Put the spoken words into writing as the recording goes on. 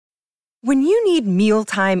When you need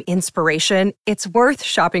mealtime inspiration, it's worth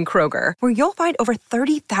shopping Kroger, where you'll find over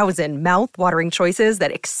 30,000 mouth-watering choices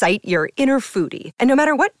that excite your inner foodie. And no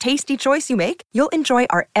matter what tasty choice you make, you'll enjoy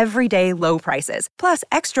our everyday low prices, plus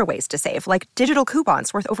extra ways to save, like digital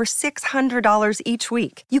coupons worth over $600 each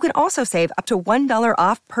week. You can also save up to $1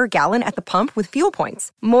 off per gallon at the pump with fuel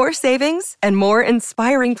points. More savings and more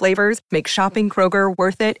inspiring flavors make shopping Kroger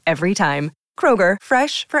worth it every time. Kroger,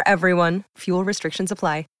 fresh for everyone. Fuel restrictions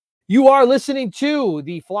apply. You are listening to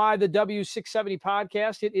the Fly the W670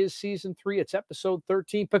 podcast. It is season 3. It's episode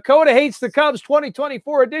 13. Pacoda Hates the Cubs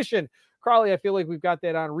 2024 edition. Carly, I feel like we've got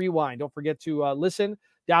that on rewind. Don't forget to listen,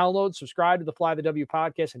 download, subscribe to the Fly the W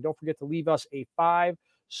podcast, and don't forget to leave us a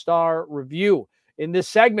 5-star review. In this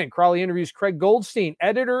segment, Carly interviews Craig Goldstein,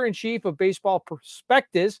 editor-in-chief of Baseball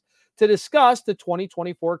Prospectus, to discuss the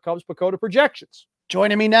 2024 Cubs Pacoda projections.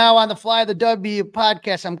 Joining me now on the Fly the W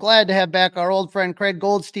podcast, I'm glad to have back our old friend Craig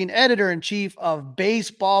Goldstein, editor-in-chief of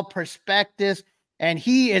Baseball Prospectus, and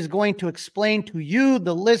he is going to explain to you,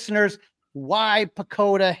 the listeners, why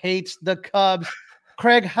Pacoda hates the Cubs.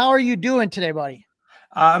 Craig, how are you doing today, buddy?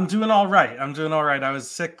 I'm doing all right. I was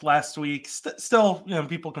sick last week. Still,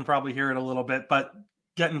 people can probably hear it a little bit, but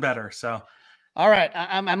getting better. So, all right,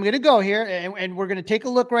 I'm going to go here, and we're going to take a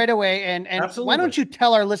look right away. And why don't you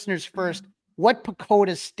tell our listeners first what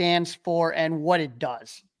Pacoda stands for and what it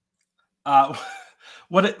does?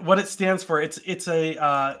 What it stands for? It's a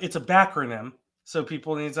backronym, so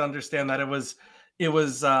people need to understand that it was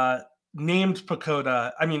named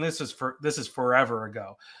Pacoda. I mean, this is forever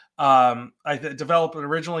ago. I developed it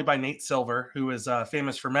originally by Nate Silver, who is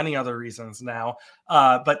famous for many other reasons now,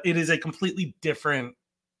 but it is a completely different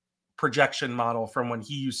projection model from when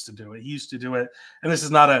he used to do it. He used to do it, and this is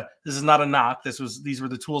not a knock. These were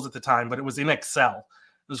the tools at the time, but it was in Excel.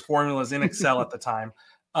 Those formulas in Excel at the time.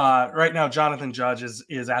 Right now, Jonathan Judge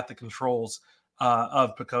is at the controls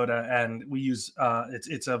of Pacoda, and we use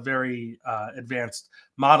it's a very advanced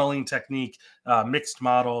modeling technique, mixed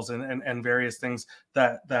models and various things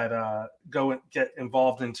that go and get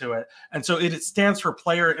involved into it. And so it stands for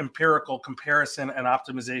Player Empirical Comparison and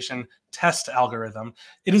Optimization Test Algorithm.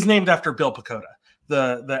 It is named after Bill Pacoda,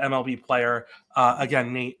 the MLB player.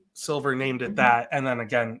 Again, Nate Silver named it that, and then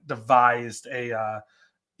again devised an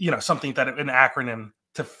acronym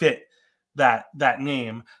to fit that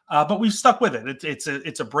name, but we've stuck with it.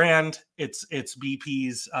 It's a brand. It's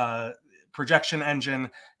BP's projection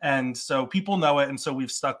engine, and so people know it, and so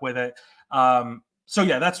we've stuck with it. So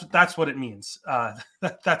yeah, that's what it means.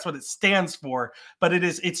 That's what it stands for. But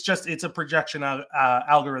it's a projection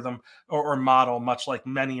algorithm or model, much like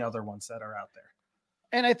many other ones that are out there.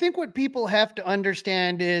 And I think what people have to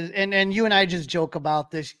understand is, and you and I just joke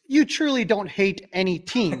about this, you truly don't hate any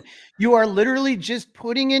team. You are literally just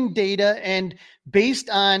putting in data, and based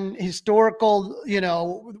on historical,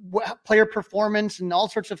 player performance and all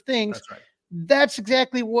sorts of things. That's right. That's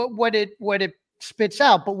exactly what it spits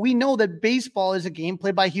out. But we know that baseball is a game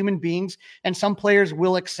played by human beings, and some players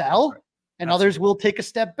will excel, right, and others will take a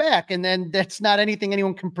step back. And then that's not anything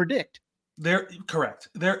anyone can predict. Correct.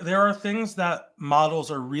 There are things that models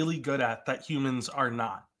are really good at that humans are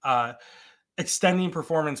not. Extending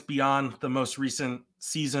performance beyond the most recent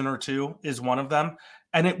season or two is one of them,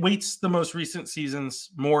 and it weights the most recent seasons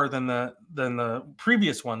more than the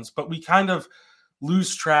previous ones. But we kind of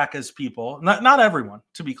lose track as people. Not everyone,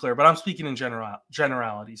 to be clear, but I'm speaking in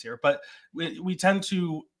generalities here. But we tend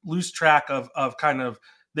to lose track of kind of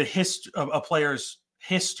the history of a player's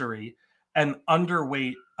history and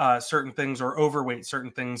underweight certain things or overweight certain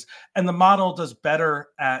things, and the model does better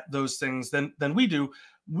at those things than we do.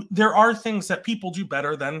 There are things that people do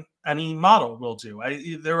better than any model will do.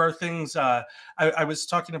 There are things. I was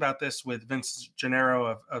talking about this with Vince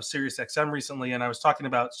Gennaro of SiriusXM recently, and I was talking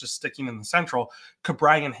about, just sticking in the Central,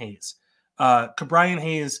 Ke'Bryan Hayes. Ke'Bryan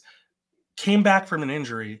Hayes came back from an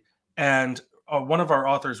injury, and one of our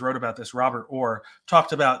authors wrote about this. Robert Orr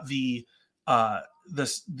talked about the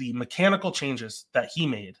mechanical changes that he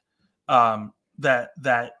made,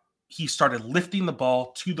 that he started lifting the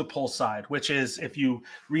ball to the pull side, which is, if you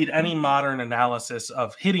read any modern analysis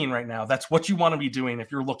of hitting right now, that's what you want to be doing if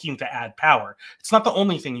you're looking to add power. It's not the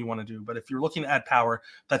only thing you want to do, but if you're looking to add power,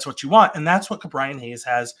 that's what you want. And that's what Ke'Bryan Hayes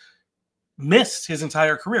has missed his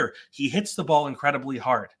entire career. He hits the ball incredibly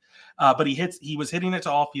hard, but he was hitting it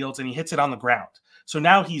to all fields, and he hits it on the ground. So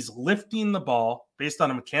now he's lifting the ball based on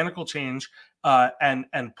a mechanical change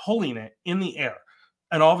and pulling it in the air.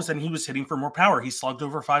 And all of a sudden he was hitting for more power. He slugged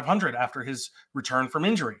over 500 after his return from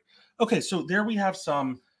injury. Okay, so there we have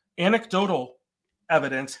some anecdotal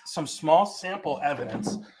evidence, some small sample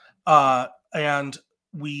evidence, and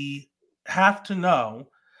we have to know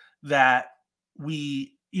that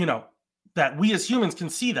we, that we as humans can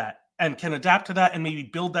see that and can adapt to that and maybe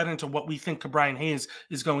build that into what we think Brian Hayes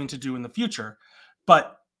is going to do in the future.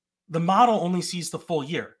 But the model only sees the full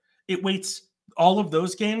year. It weights all of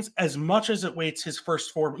those games as much as it weights his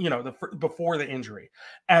first four, before the injury.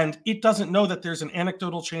 And it doesn't know that there's an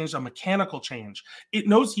anecdotal change, a mechanical change. It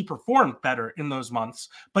knows he performed better in those months,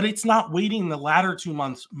 but it's not weighting the latter 2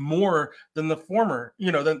 months more than the former,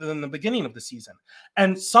 than the beginning of the season.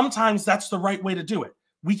 And sometimes that's the right way to do it.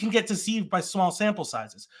 We can get deceived by small sample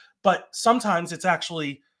sizes, but sometimes it's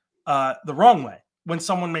actually the wrong way when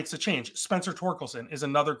someone makes a change. Spencer Torkelson is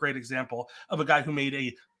another great example of a guy who made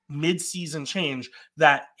a mid-season change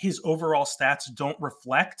that his overall stats don't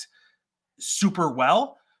reflect super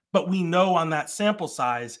well, but we know on that sample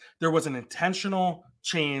size there was an intentional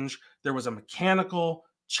change, there was a mechanical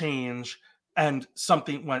change, and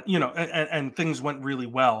something went, and things went really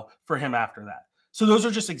well for him after that. So those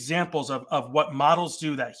are just examples of what models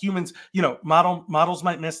do that humans, models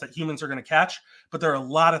might miss that humans are going to catch, but there are a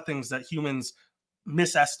lot of things that humans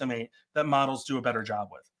misestimate that models do a better job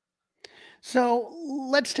with. So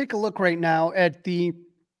let's take a look right now at the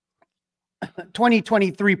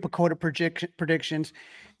 2023 PECOTA predictions.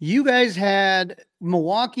 You guys had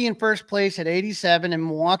Milwaukee in first place at 87, and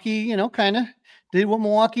Milwaukee, kind of did what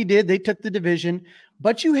Milwaukee did. They took the division,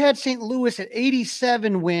 but you had St. Louis at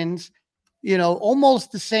 87 wins,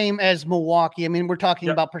 almost the same as Milwaukee. I mean, we're talking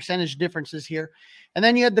about percentage differences here. And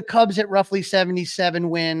then you had the Cubs at roughly 77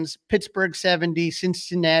 wins, Pittsburgh 70,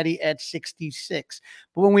 Cincinnati at 66.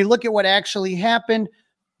 But when we look at what actually happened,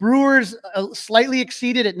 Brewers slightly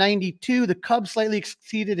exceeded at 92. The Cubs slightly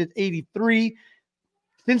exceeded at 83.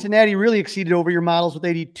 Cincinnati really exceeded over your models with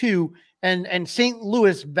 82. And St.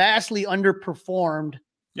 Louis vastly underperformed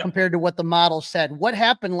compared to what the model said. What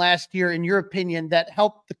happened last year, in your opinion, that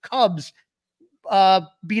helped the Cubs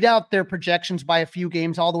beat out their projections by a few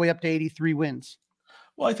games all the way up to 83 wins?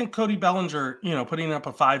 Well, I think Cody Bellinger, putting up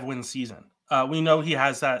a 5-win season. We know he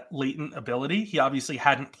has that latent ability. He obviously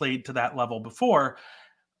hadn't played to that level before.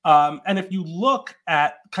 And if you look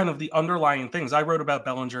at kind of the underlying things, I wrote about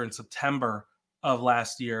Bellinger in September of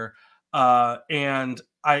last year. And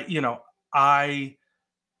Mike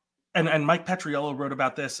Petriello wrote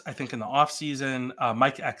about this, I think, in the offseason.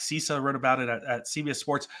 Mike Axisa wrote about it at CBS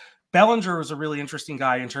Sports. Bellinger was a really interesting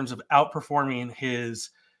guy in terms of outperforming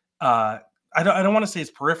his I don't want to say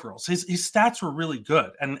his peripherals. His stats were really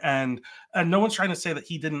good. And no one's trying to say that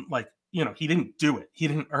he didn't he didn't do it. He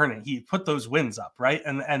didn't earn it. He put those wins up, right?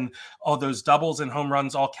 And all those doubles and home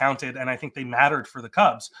runs all counted. And I think they mattered for the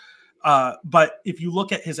Cubs. But if you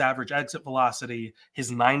look at his average exit velocity,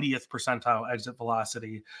 his 90th percentile exit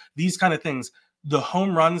velocity, these kind of things, the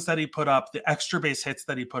home runs that he put up, the extra base hits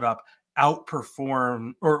that he put up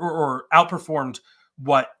outperformed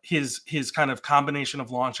what his kind of combination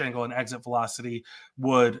of launch angle and exit velocity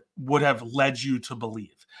would have led you to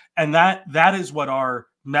believe. And that is what our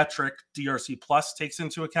metric DRC plus takes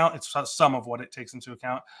into account. It's some of what it takes into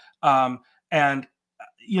account. And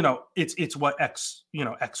it's what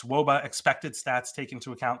XWOBA expected stats take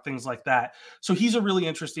into account, things like that. So he's a really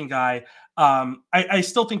interesting guy. I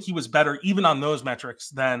still think he was better even on those metrics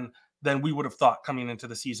than we would have thought coming into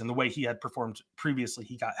the season, the way he had performed previously.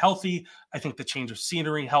 He got healthy. I think the change of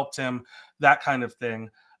scenery helped him, that kind of thing.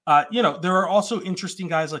 There are also interesting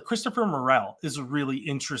guys like Christopher Morel is a really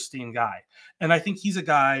interesting guy. And I think he's a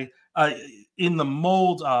guy in the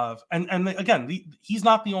mold of, and again, he's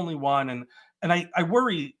not the only one. And I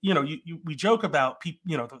worry, we joke about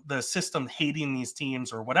people, the system hating these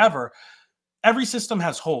teams or whatever. Every system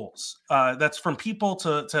has holes. That's from people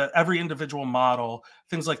to every individual model,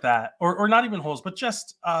 things like that, or not even holes, but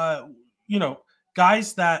just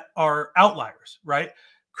guys that are outliers, right?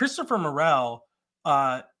 Christopher Morel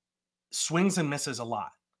swings and misses a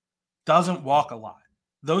lot, doesn't walk a lot.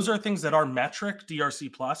 Those are things that our metric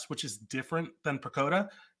DRC plus, which is different than PECOTA,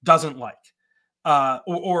 doesn't like,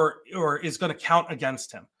 or is going to count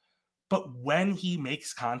against him. But when he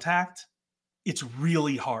makes contact, it's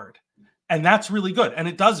really hard. And that's really good. And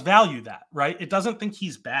it does value that, right? It doesn't think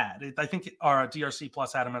he's bad. I think our DRC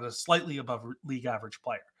plus had him at a slightly above league average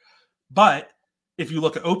player. But if you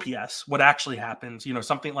look at OPS, what actually happens,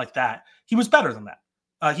 something like that, he was better than that.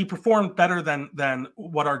 He performed better than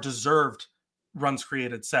what our deserved runs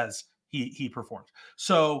created says he performed.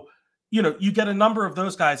 So, you get a number of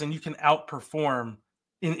those guys and you can outperform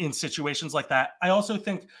in situations like that. I also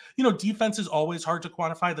think, defense is always hard to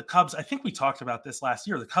quantify. The Cubs, I think we talked about this last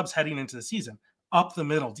year, the Cubs heading into the season, up the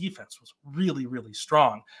middle defense was really, really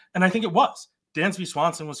strong. And I think it was. Dansby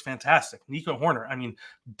Swanson was fantastic. Nico Horner, I mean,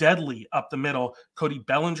 deadly up the middle. Cody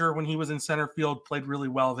Bellinger, when he was in center field, played really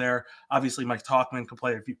well there. Obviously, Mike Tauchman could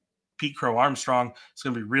play. Pete Crow Armstrong is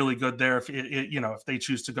going to be really good there if they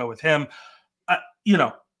choose to go with him.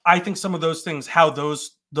 I think some of those things, how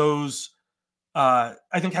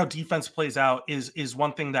I think how defense plays out is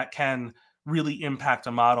one thing that can really impact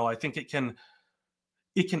a model. I think it can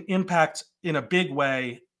impact in a big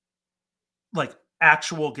way, like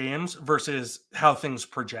actual games versus how things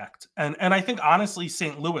project. And I think honestly,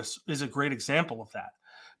 St. Louis is a great example of that.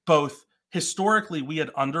 Both historically, we had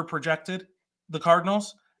under projected the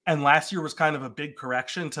Cardinals, and last year was kind of a big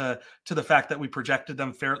correction to the fact that we projected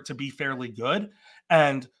them to be fairly good.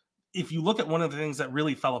 And if you look at one of the things that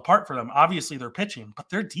really fell apart for them, obviously their pitching, but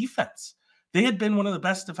their defense. They had been one of the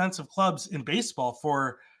best defensive clubs in baseball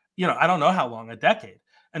for, I don't know how long, a decade.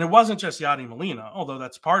 And it wasn't just Yadi Molina, although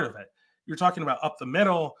that's part of it. You're talking about up the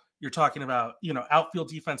middle. You're talking about, outfield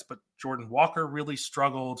defense, but Jordan Walker really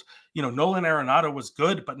struggled. Nolan Arenado was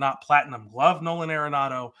good, but not platinum glove Nolan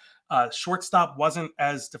Arenado. Shortstop wasn't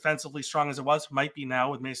as defensively strong as it was. Might be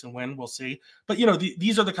now with Mason Wynn. We'll see. But,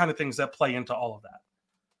 these are the kind of things that play into all of that.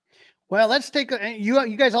 Well, let's take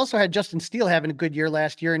you guys also had Justin Steele having a good year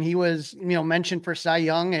last year, and he was, mentioned for Cy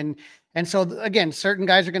Young. And so again, certain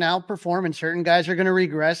guys are going to outperform and certain guys are going to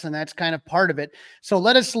regress, and that's kind of part of it. So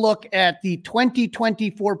let us look at the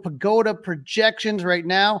 2024 Pagoda projections right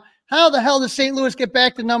now. How the hell does St. Louis get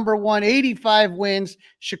back to number one? 85 wins,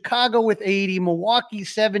 Chicago with 80, Milwaukee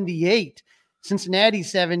 78, Cincinnati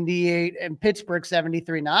 78, and Pittsburgh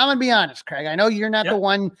 73. Now, I'm going to be honest, Craig. I know you're not the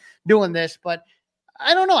one doing this, but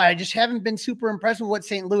I don't know. I just haven't been super impressed with what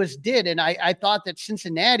St. Louis did. And I thought that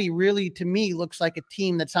Cincinnati really, to me, looks like a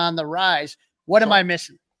team that's on the rise. What am I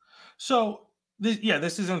missing? So,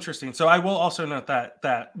 this is interesting. So I will also note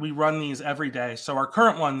that we run these every day. So our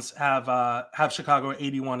current ones have Chicago at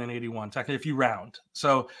 81 and 81, technically, if you round.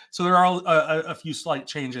 So there are a few slight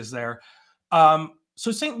changes there.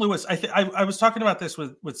 So St. Louis, I was talking about this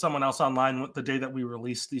with someone else online the day that we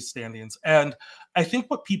released these standings. And I think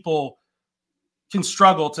what people can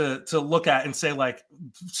struggle to look at and say, like,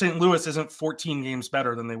 St. Louis isn't 14 games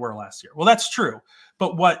better than they were last year. Well, that's true.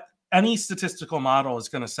 But what any statistical model is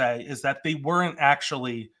going to say is that they weren't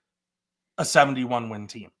actually a 71 win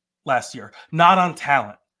team last year, not on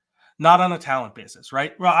a talent basis,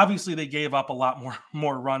 right? Well, obviously they gave up a lot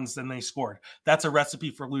more runs than they scored. That's a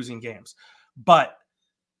recipe for losing games. But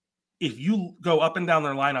if you go up and down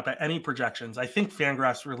their lineup at any projections, I think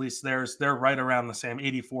Fangraphs released theirs, they're right around the same,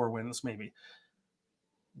 84 wins maybe.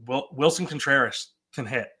 Wilson Contreras can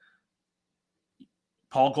hit.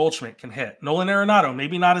 Paul Goldschmidt can hit. Nolan Arenado,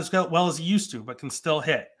 maybe not as well as he used to, but can still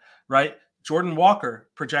hit, right? Jordan Walker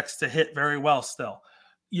projects to hit very well still.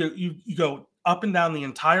 You go up and down the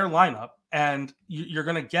entire lineup, and you're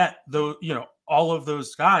going to get all of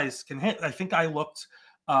those guys can hit. I think I looked,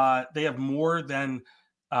 they have more than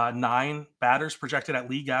 9 batters projected at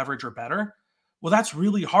league average or better. Well, that's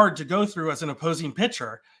really hard to go through as an opposing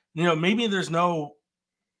pitcher. Maybe there's no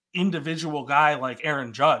individual guy like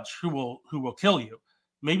Aaron Judge who will kill you.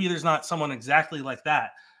 Maybe there's not someone exactly like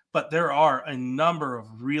that, but there are a number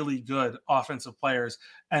of really good offensive players,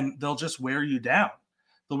 and they'll just wear you down.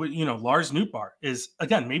 Lars Nootbaar is,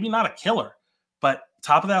 again, maybe not a killer, but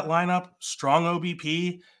top of that lineup, strong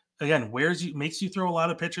OBP, again, makes you throw a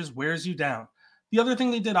lot of pitches, wears you down. The other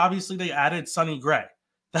thing they did, obviously, they added Sonny Gray.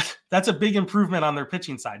 That's a big improvement on their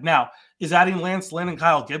pitching side. Now, is adding Lance Lynn and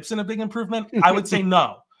Kyle Gibson a big improvement? I would say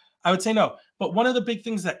no. But one of the big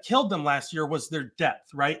things that killed them last year was their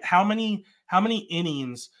depth, right? How many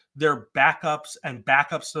innings their backups and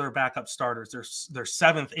backups to their backup starters, their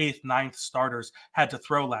 7th, 8th, 9th starters had to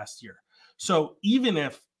throw last year. So even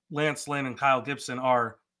if Lance Lynn and Kyle Gibson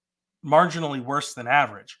are marginally worse than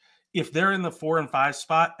average, if they're in the 4 and 5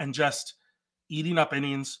 spot and just eating up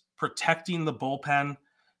innings, protecting the bullpen,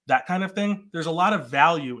 that kind of thing, there's a lot of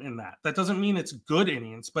value in that. That doesn't mean it's good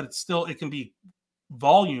innings, but it can be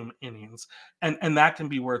volume innings, and that can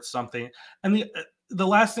be worth something. And the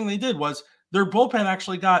last thing they did was their bullpen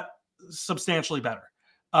actually got substantially better.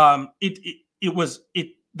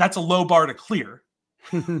 That's a low bar to clear.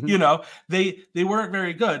 They weren't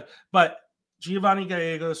very good, but Giovanni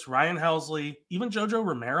Gallegos, Ryan Helsley, even Jojo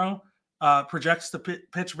Romero projects to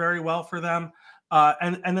pitch very well for them.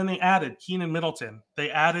 And then they added Keenan Middleton.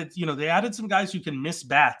 They added some guys who can miss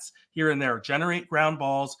bats here and there, generate ground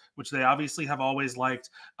balls, which they obviously have always liked.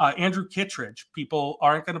 Andrew Kittredge, people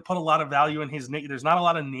aren't going to put a lot of value in his name. There's not a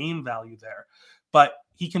lot of name value there, but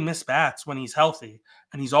he can miss bats when he's healthy,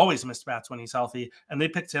 and he's always missed bats when he's healthy, and they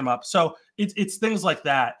picked him up. So it's things like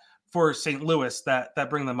that. for St. Louis that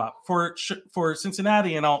bring them up. For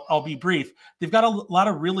Cincinnati, and I'll be brief, they've got a lot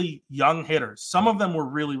of really young hitters. Some of them were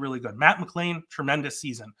really, really good. Matt McLain, tremendous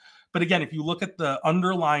season. But again, if you look at the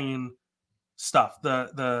underlying stuff,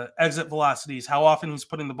 the exit velocities, how often he's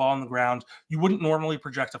putting the ball on the ground, you wouldn't normally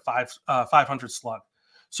project a 500 slug.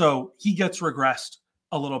 So he gets regressed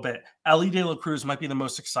a little bit. Ellie De La Cruz might be the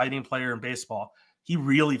most exciting player in baseball. He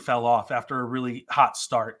really fell off after a really hot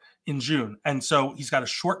start in June. And so he's got a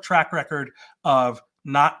short track record of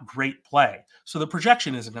not great play. So the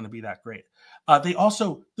projection isn't going to be that great.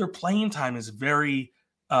 Their playing time is very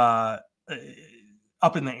up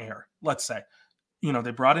in the air, let's say.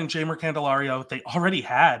 They brought in Jeimer Candelario. They already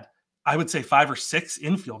had, I would say, 5 or 6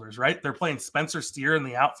 infielders, right? They're playing Spencer Steer in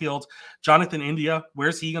the outfield. Jonathan India,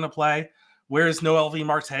 where's he going to play? Where is Noel V.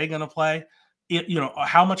 Marte going to play?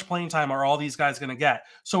 How much playing time are all these guys going to get?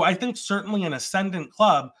 So I think certainly an ascendant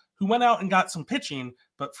club who went out and got some pitching,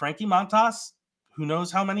 but Frankie Montas, who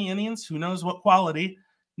knows how many innings, who knows what quality,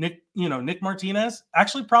 Nick Martinez,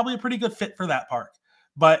 actually probably a pretty good fit for that park.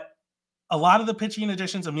 But a lot of the pitching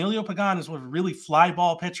additions, Emilio Pagan is a really fly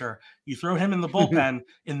ball pitcher. You throw him in the bullpen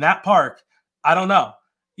in that park, I don't know.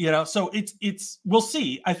 So we'll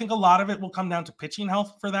see. I think a lot of it will come down to pitching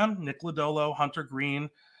health for them. Nick Lodolo, Hunter Green,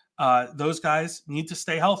 those guys need to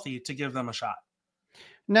stay healthy to give them a shot.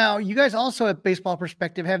 Now, you guys also at Baseball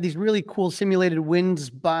Perspective have these really cool simulated wins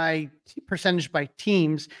by percentage by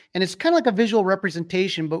teams, and it's kind of like a visual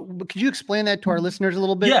representation, but could you explain that to our listeners a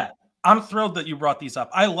little bit? Yeah. I'm thrilled that you brought these up.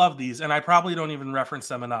 I love these, and I probably don't even reference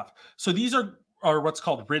them enough. So these are what's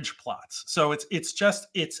called ridge plots. So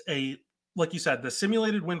it's a, like you said, the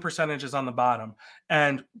simulated win percentage is on the bottom,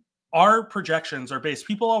 and our projections are based.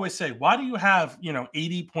 People always say, why do you have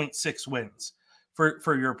 80.6 wins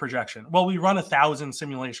for your projection? Well, we run 1,000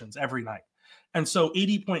 simulations every night, and so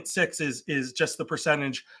 80.6 is just the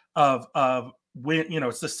percentage of win.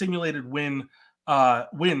 It's the simulated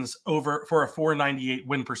wins over for a 498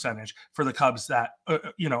 win percentage for the Cubs that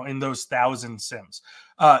in those 1,000 sims.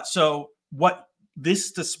 So what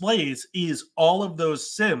this displays is all of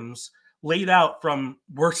those sims laid out from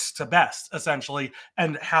worst to best, essentially,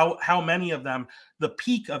 and how many of them, the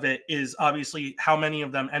peak of it is obviously how many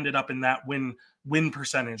of them ended up in that win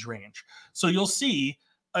percentage range. So you'll see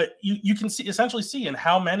you can essentially see in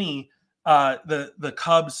how many the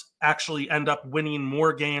Cubs actually end up winning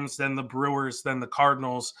more games than the Brewers, than the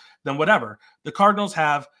Cardinals, than whatever. The Cardinals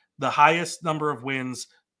have the highest number of wins,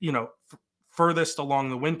 furthest along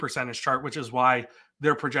the win percentage chart, which is why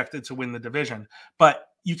they're projected to win the division. But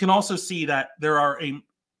you can also see that there are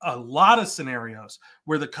a lot of scenarios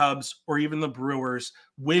where the Cubs or even the Brewers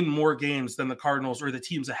win more games than the Cardinals or the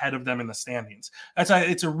teams ahead of them in the standings.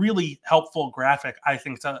 It's a really helpful graphic, I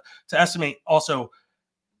think, to estimate also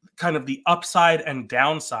kind of the upside and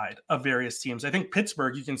downside of various teams. I think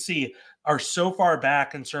Pittsburgh, you can see, are so far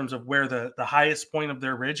back in terms of where the highest point of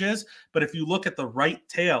their ridge is. But if you look at the right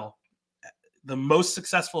tail, the most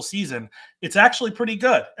successful season, it's actually pretty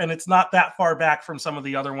good. And it's not that far back from some of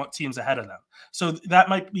the other teams ahead of them. So that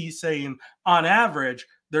might be saying on average,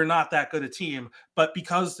 they're not that good a team, but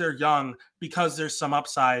because they're young, because there's some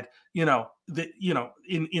upside, in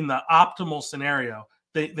the optimal scenario,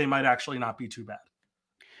 they might actually not be too bad.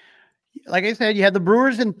 Like I said, you had the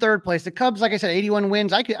Brewers in third place. The Cubs, like I said, 81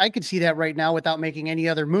 wins. I could see that right now without making any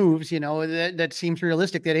other moves. That seems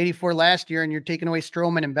realistic. They had 84 last year, and you're taking away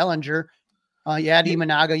Stroman and Bellinger. You add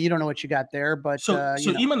Imanaga. You don't know what you got there, but so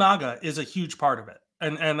Imanaga is a huge part of it.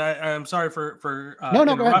 And I'm sorry for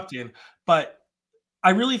interrupting, but I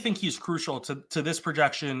really think he's crucial to this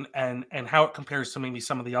projection and how it compares to maybe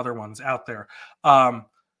some of the other ones out there.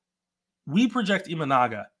 We project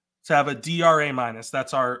Imanaga to have a DRA minus.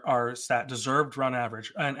 That's our stat, deserved run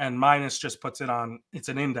average, and minus just puts it on. It's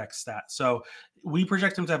an index stat. So we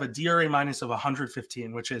project him to have a DRA minus of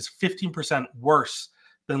 115, which is 15% worse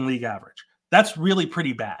than league average. That's really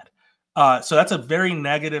pretty bad. So that's a very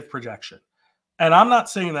negative projection. And I'm not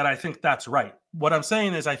saying that I think that's right. What I'm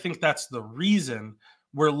saying is I think that's the reason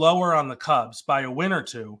we're lower on the Cubs by a win or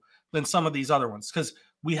two than some of these other ones, because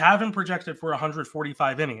we have him projected for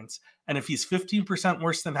 145 innings. And if he's 15%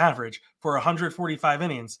 worse than average for 145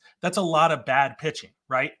 innings, that's a lot of bad pitching,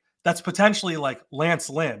 right? That's potentially like Lance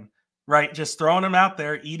Lynn, right? Just throwing him out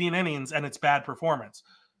there, eating innings, and it's bad performance.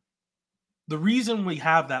 The reason we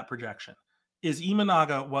have that projection is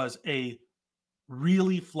Imanaga was a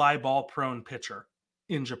really fly ball prone pitcher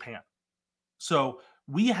in Japan. So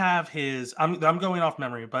we have his, I'm going off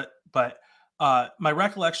memory, but my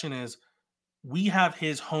recollection is we have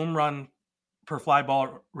his home run per fly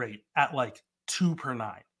ball rate at like 2 per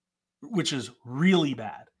 9, which is really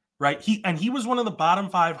bad, right? He was one of the bottom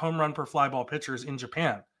 5 home run per fly ball pitchers in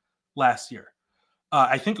Japan last year.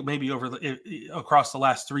 I think maybe across the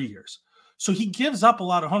last 3 years. So he gives up a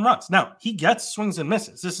lot of home runs. Now, he gets swings and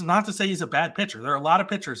misses. This is not to say he's a bad pitcher. There are a lot of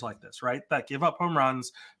pitchers like this, right, that give up home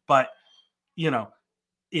runs, but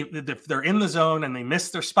if they're in the zone and they miss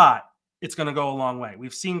their spot, it's going to go a long way.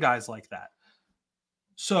 We've seen guys like that.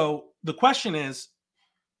 So the question is,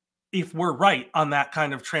 if we're right on that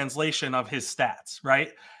kind of translation of his stats,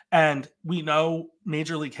 right? And we know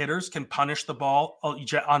major league hitters can punish the ball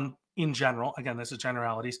in general. Again, this is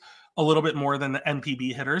generalities, a little bit more than the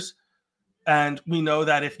NPB hitters. And we know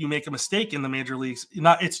that if you make a mistake in the major leagues,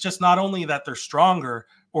 it's just not only that they're stronger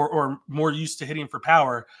or more used to hitting for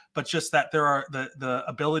power, but just that there are the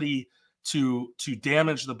ability to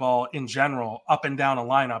damage the ball in general up and down a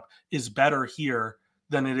lineup is better here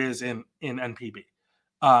than it is in NPB.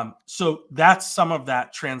 So that's some of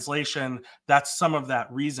that translation. That's some of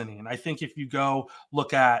that reasoning. I think if you go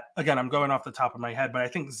look at, again, I'm going off the top of my head, but I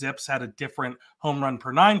think Zips had a different home run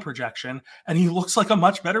per 9 projection, and he looks like a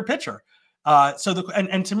much better pitcher.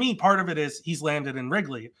 And to me, part of it is he's landed in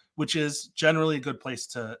Wrigley, which is generally a good place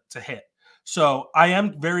to hit. So I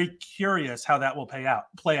am very curious how that will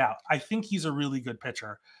play out. I think he's a really good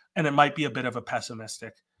pitcher, and it might be a bit of a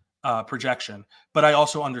pessimistic projection, but I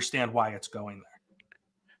also understand why it's going there.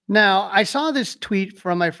 Now, I saw this tweet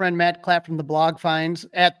from my friend Matt Clapp from the Blog Finds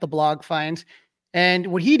at the Blog Finds. And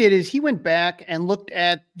what he did is he went back and looked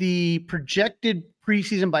at the projected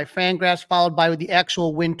preseason by Fangraphs, followed by the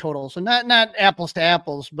actual win total. So not apples to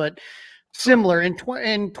apples, but similar. In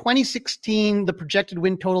 2016, the projected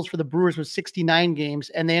win totals for the Brewers was 69 games,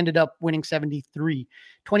 and they ended up winning 73.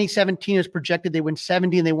 2017 is projected they win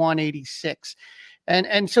 70, and they won 86.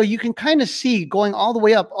 And so you can kind of see going all the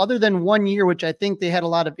way up, other than 1 year, which I think they had a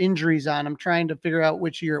lot of injuries on. I'm trying to figure out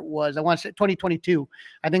which year it was. I want to say 2022.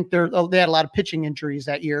 I think they had a lot of pitching injuries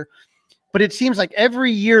that year. But it seems like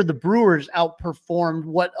every year the Brewers outperformed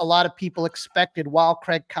what a lot of people expected while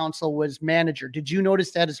Craig Counsell was manager. Did you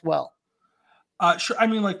notice that as well? Sure. I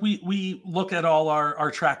mean, like we look at all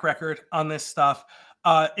our track record on this stuff.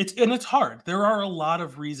 It's hard. There are a lot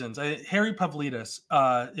of reasons. Harry Pavlidis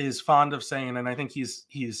is fond of saying, and I think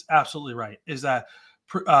he's absolutely right, is that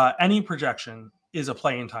any projection is a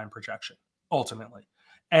playing time projection ultimately.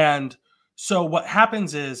 And so what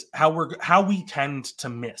happens is how we tend to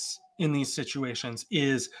miss in these situations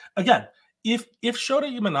is, again, if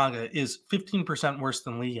Shota Imanaga is 15% worse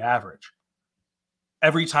than league average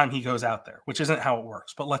every time he goes out there, which isn't how it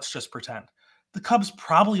works, but let's just pretend. The Cubs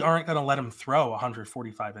probably aren't going to let him throw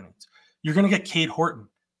 145 innings. You're going to get Cade Horton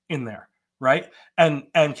in there, right? And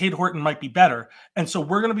Cade Horton might be better. And so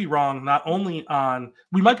we're going to be wrong not only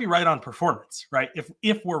we might be right on performance, right?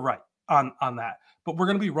 If we're right on that, but we're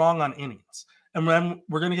going to be wrong on innings. And then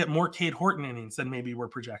we're going to get more Cade Horton innings than maybe we're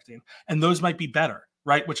projecting. And those might be better,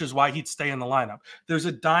 right? Which is why he'd stay in the lineup. There's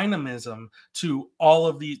a dynamism to all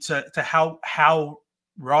of to how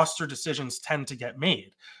roster decisions tend to get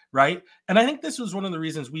made. Right. And I think this was one of the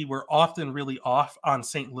reasons we were often really off on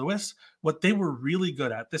St. Louis. What they were really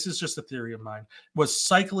good at, this is just a theory of mine, was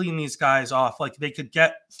cycling these guys off. Like they could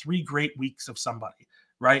get 3 great weeks of somebody.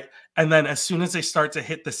 Right. And then as soon as they start to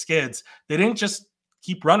hit the skids, they didn't just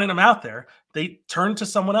keep running them out there. They turned to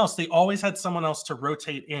someone else. They always had someone else to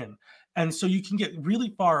rotate in. And so you can get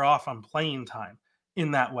really far off on playing time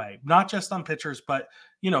in that way, not just on pitchers, but,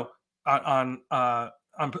 on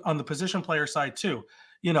the position player side too.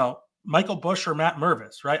 Michael Busch or Matt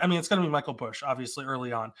Mervis, right? I mean, it's going to be Michael Busch, obviously,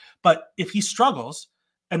 early on. But if he struggles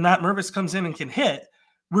and Matt Mervis comes in and can hit,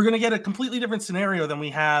 we're going to get a completely different scenario than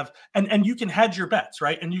we have. And you can hedge your bets,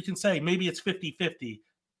 right? And you can say maybe it's 50-50.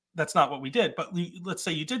 That's not what we did. But let's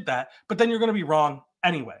say you did that. But then you're going to be wrong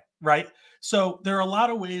anyway, right? So there are a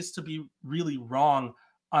lot of ways to be really wrong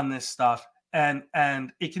on this stuff. And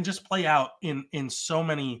it can just play out in so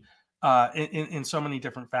many in so many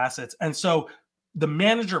different facets. And so the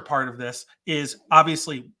manager part of this is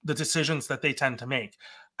obviously the decisions that they tend to make.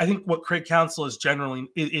 I think what Craig Counsell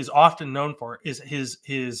is often known for is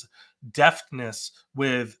his deftness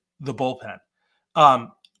with the bullpen.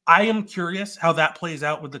 I am curious how that plays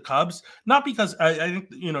out with the Cubs, not because I think,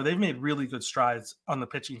 they've made really good strides on the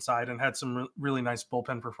pitching side and had some really nice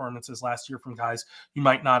bullpen performances last year from guys you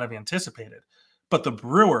might not have anticipated, but the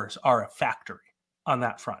Brewers are a factory on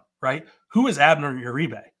that front, right? Who is Abner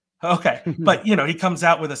Uribe? Okay. But, he comes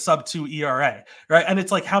out with a sub-2 ERA, right? And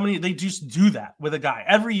it's like how many, they just do that with a guy.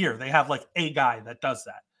 Every year they have like a guy that does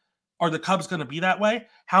that. Are the Cubs going to be that way?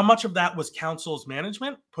 How much of that was Counsell's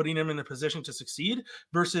management, putting him in a position to succeed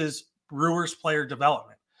versus Brewers player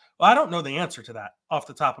development? Well, I don't know the answer to that off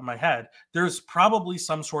the top of my head. There's probably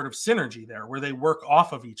some sort of synergy there where they work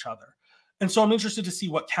off of each other. And so I'm interested to see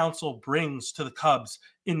what Counsell brings to the Cubs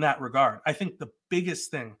in that regard. I think the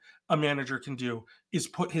biggest thing a manager can do is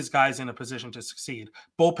put his guys in a position to succeed,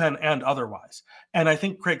 bullpen and otherwise. And I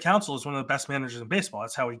think Craig Counsell is one of the best managers in baseball.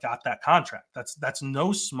 That's how he got that contract. That's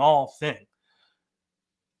no small thing.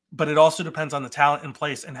 But it also depends on the talent in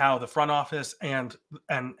place and how the front office and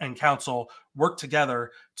Counsell work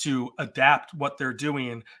together to adapt what they're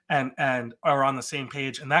doing and are on the same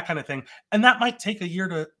page and that kind of thing. And that might take a year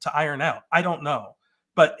to iron out. I don't know,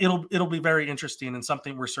 but it'll be very interesting and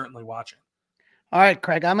something we're certainly watching. All right,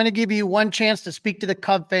 Craig, I'm going to give you one chance to speak to the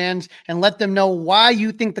Cub fans and let them know why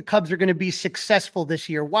you think the Cubs are going to be successful this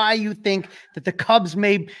year, why you think that the Cubs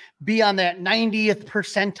may be on that 90th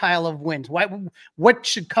percentile of wins. What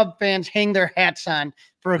should Cub fans hang their hats on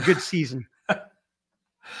for a good season?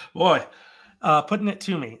 Boy, putting it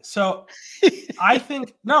to me. So I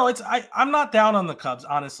think, I'm not down on the Cubs,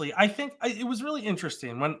 honestly. I think it was really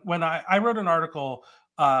interesting when I wrote an article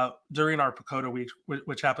during our PECOTA week,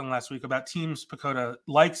 which happened last week, about teams PECOTA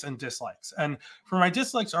likes and dislikes. And for my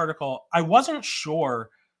dislikes article, I wasn't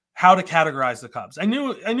sure how to categorize the Cubs. I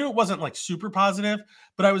knew it wasn't like super positive,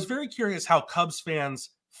 but I was very curious how Cubs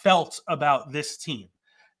fans felt about this team.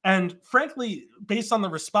 And frankly, based on the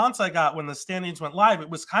response I got when the standings went live, it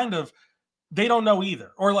was kind of, they don't know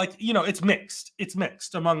either. Or it's mixed. It's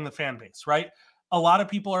mixed among the fan base, right? A lot of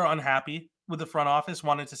people are unhappy with the front office,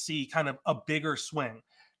 wanted to see kind of a bigger swing.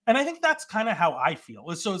 And I think that's kind of how I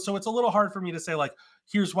feel. So it's a little hard for me to say, like,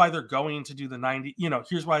 here's why they're going to do the 90,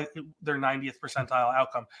 here's why their 90th percentile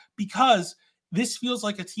outcome, because this feels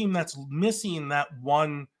like a team that's missing that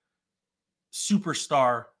one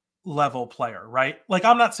superstar level player, right? Like,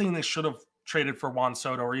 I'm not saying they should have traded for Juan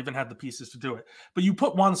Soto or even had the pieces to do it, but you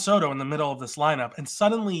put Juan Soto in the middle of this lineup and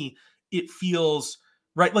suddenly it feels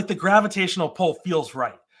right. Like the gravitational pull feels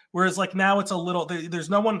right. Whereas like now it's a little, there's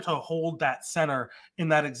no one to hold that center in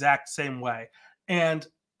that exact same way. And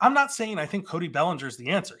I'm not saying I think Cody Bellinger is the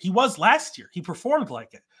answer. He was last year. He performed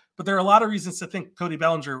like it. But there are a lot of reasons to think Cody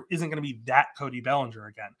Bellinger isn't going to be that Cody Bellinger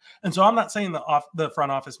again. And so I'm not saying the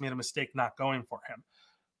front office made a mistake not going for him.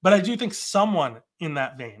 But I do think someone in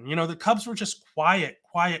that vein, the Cubs were just quiet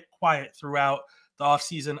throughout the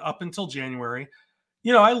offseason up until January.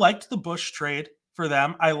 I liked the Bush trade for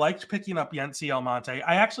them. I liked picking up Yency Almonte.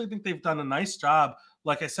 I actually think they've done a nice job,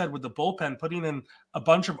 like I said, with the bullpen, putting in a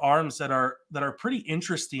bunch of arms that are pretty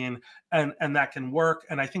interesting and that can work.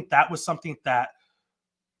 And I think that was something that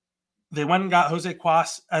they went and got Jose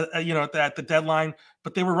Cuas, at the deadline,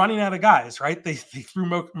 but they were running out of guys, right? They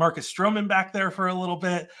threw Marcus Stroman back there for a little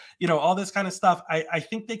bit, all this kind of stuff. I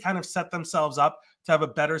think they kind of set themselves up to have a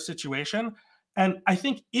better situation. And I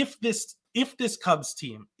think if this Cubs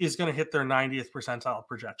team is going to hit their 90th percentile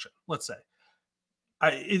projection, let's say,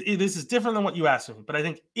 this is different than what you asked me, but I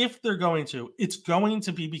think if they're going to, it's going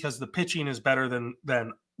to be because the pitching is better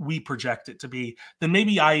than we project it to be, then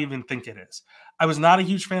maybe I even think it is. I was not a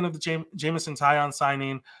huge fan of the Jameson Taillon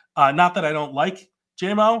signing. Not that I don't like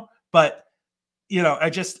JMO, but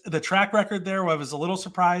the track record there, I was a little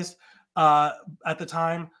surprised at the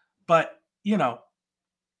time. But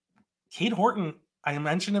Cade Horton, I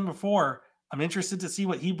mentioned him before. I'm interested to see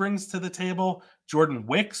what he brings to the table. Jordan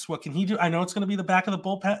Wicks, what can he do? I know it's going to be the back of the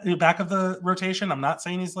bullpen, back of the rotation. I'm not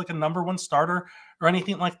saying he's like a number one starter or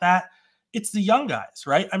anything like that. It's the young guys,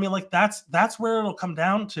 right? I mean, like that's where it'll come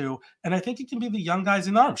down to. And I think it can be the young guys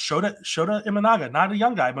in arms. Shota Imanaga, not a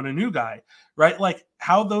young guy, but a new guy, right? Like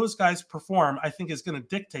how those guys perform, I think is going to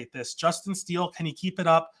dictate this. Justin Steele, can he keep it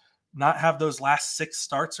up? Not have those last 6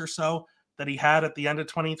 starts or so that he had at the end of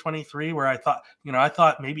 2023, where I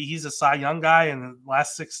thought maybe he's a Cy Young guy and the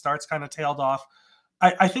last 6 starts kind of tailed off.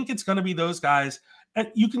 I think it's going to be those guys. And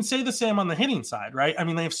you can say the same on the hitting side, right? I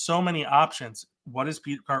mean, they have so many options. What is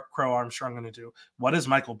Pete Crow Armstrong going to do? What is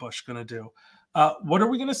Michael Busch going to do? What are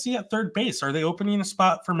we going to see at third base? Are they opening a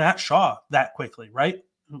spot for Matt Shaw that quickly, right?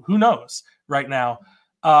 Who knows right now?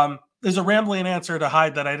 There's a rambling answer to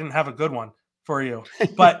hide that I didn't have a good one for you,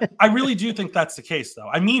 but I really do think that's the case, though.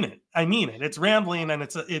 I mean it. It's rambling, and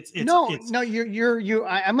it's. No.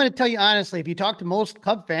 I'm going to tell you honestly. If you talk to most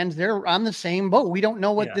Cub fans, they're on the same boat. We don't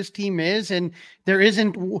know what this team is, and there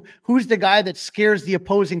isn't. Who's the guy that scares the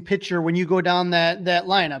opposing pitcher when you go down that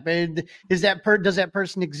lineup? Does that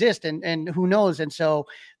person exist? And who knows? And so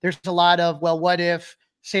there's a lot of, well, what if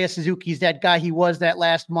Seiya Suzuki's that guy he was that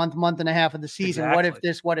last month and a half of the season? Exactly. What if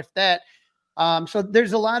this? What if that? So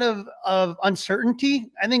there's a lot of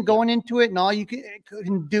uncertainty, I think, going into it, and all you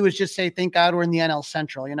can do is just say, thank God we're in the NL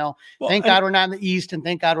Central, thank God we're not in the East, and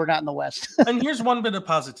thank God we're not in the West. And here's one bit of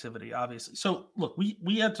positivity, obviously. So look,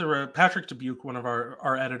 we had to, Patrick Dubuque, one of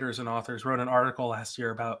our editors and authors, wrote an article last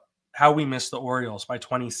year about how we missed the Orioles by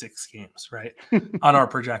 26 games, right? On our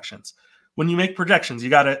projections. When you make projections, you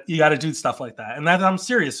gotta do stuff like that. And that, I'm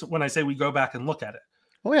serious when I say we go back and look at it.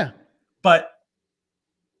 Oh yeah. But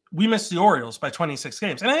we missed the Orioles by 26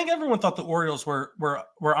 games. And I think everyone thought the Orioles were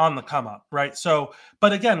on the come up, right? So,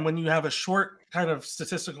 but again, when you have a short kind of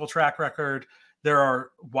statistical track record, there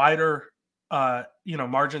are wider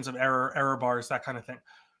margins of error bars, that kind of thing.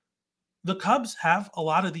 The Cubs have a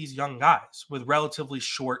lot of these young guys with relatively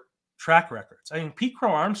short track records. I mean, Pete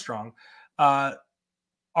Crow Armstrong,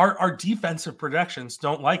 our defensive projections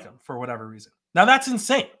don't like him for whatever reason. Now that's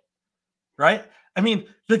insane, right? I mean,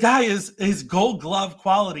 the guy is Gold Glove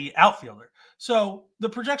quality outfielder. So the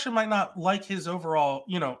projection might not like his overall,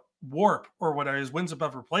 WARP or whatever, his wins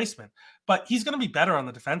above replacement, but he's going to be better on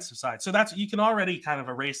the defensive side. So you can already kind of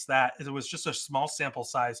erase that. It was just a small sample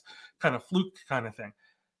size kind of fluke kind of thing.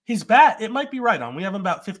 His bat, it might be right on. We have him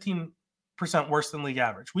about 15% worse than league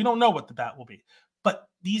average. We don't know what the bat will be. But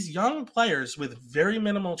these young players with very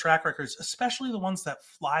minimal track records, especially the ones that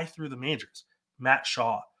fly through the majors,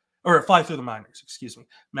 fly through the minors, excuse me.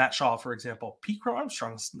 Matt Shaw, for example. Pete Crow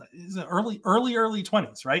Armstrong is an early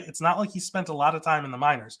 20s, right? It's not like he spent a lot of time in the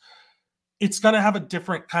minors. It's going to have a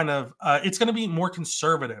different kind of, it's going to be more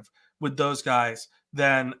conservative with those guys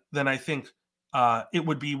than I think it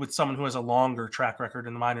would be with someone who has a longer track record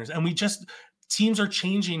in the minors. And teams are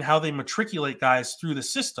changing how they matriculate guys through the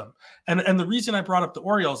system. And the reason I brought up the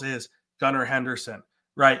Orioles is Gunnar Henderson,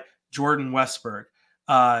 right? Jordan Westberg,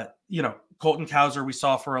 Colton Cowser we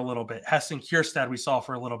saw for a little bit. Heston Kierstad we saw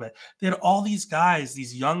for a little bit. They had all these guys,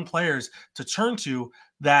 these young players to turn to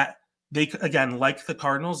that they, again, like the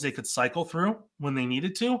Cardinals, they could cycle through when they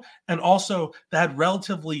needed to. And also they had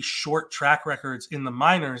relatively short track records in the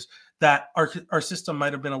minors that our system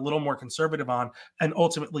might have been a little more conservative on. And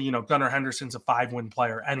ultimately, Gunnar Henderson's a 5-win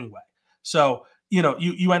player anyway. So,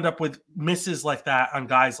 you end up with misses like that on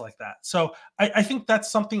guys like that. So I think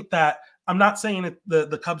that's something that I'm not saying that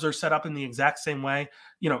the Cubs are set up in the exact same way.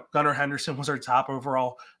 Gunnar Henderson was our top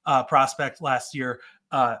overall prospect last year.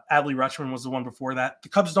 Adley Rutschman was the one before that. The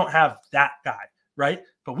Cubs don't have that guy, right?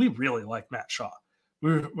 But we really like Matt Shaw.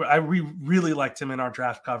 We really liked him in our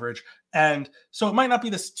draft coverage. And so it might not be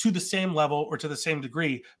to the same level or to the same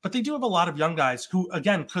degree, but they do have a lot of young guys who,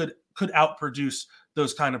 again, could outproduce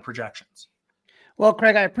those kind of projections. Well,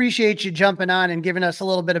 Craig, I appreciate you jumping on and giving us a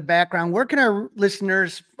little bit of background. Where can our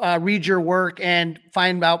listeners read your work and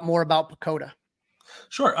find out more about PECOTA?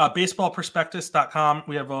 Sure. Baseballprospectus.com.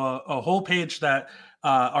 We have a whole page that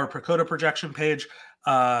our PECOTA projection page.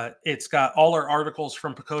 It's got all our articles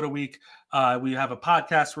from PECOTA week. We have a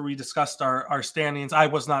podcast where we discussed our standings. I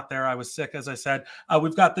was not there. I was sick, as I said.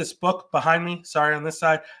 We've got this book behind me. Sorry, on this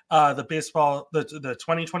side, the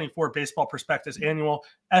 2024 Baseball Prospectus Annual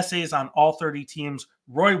Essays on all 30 teams.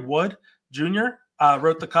 Roy Wood Jr.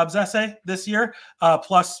 Wrote the Cubs essay this year,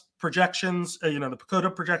 plus projections. The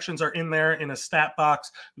PECOTA projections are in there in a stat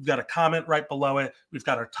box. We've got a comment right below it. We've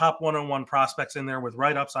got our top 101 prospects in there with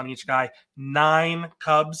write-ups on each guy. 9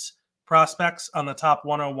 Cubs prospects on the top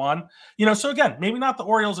 101. So again, maybe not the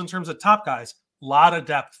Orioles in terms of top guys. A lot of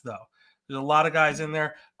depth, though. There's a lot of guys in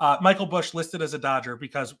there. Michael Busch listed as a Dodger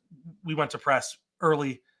because we went to press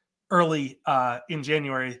early in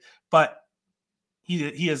January, but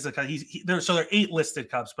he is the guy. So there are 8 listed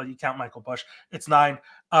Cubs, but you count Michael Busch, it's 9.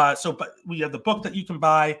 But we have the book that you can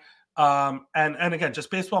buy. And again, just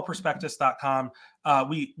baseballprospectus.com.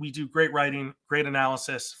 We do great writing, great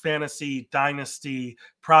analysis, fantasy, dynasty,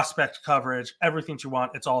 prospect coverage, everything you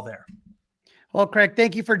want. It's all there. Well, Craig,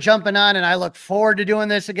 thank you for jumping on, and I look forward to doing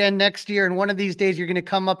this again next year. And one of these days, you're going to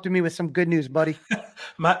come up to me with some good news, buddy.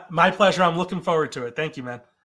 My pleasure. I'm looking forward to it. Thank you, man.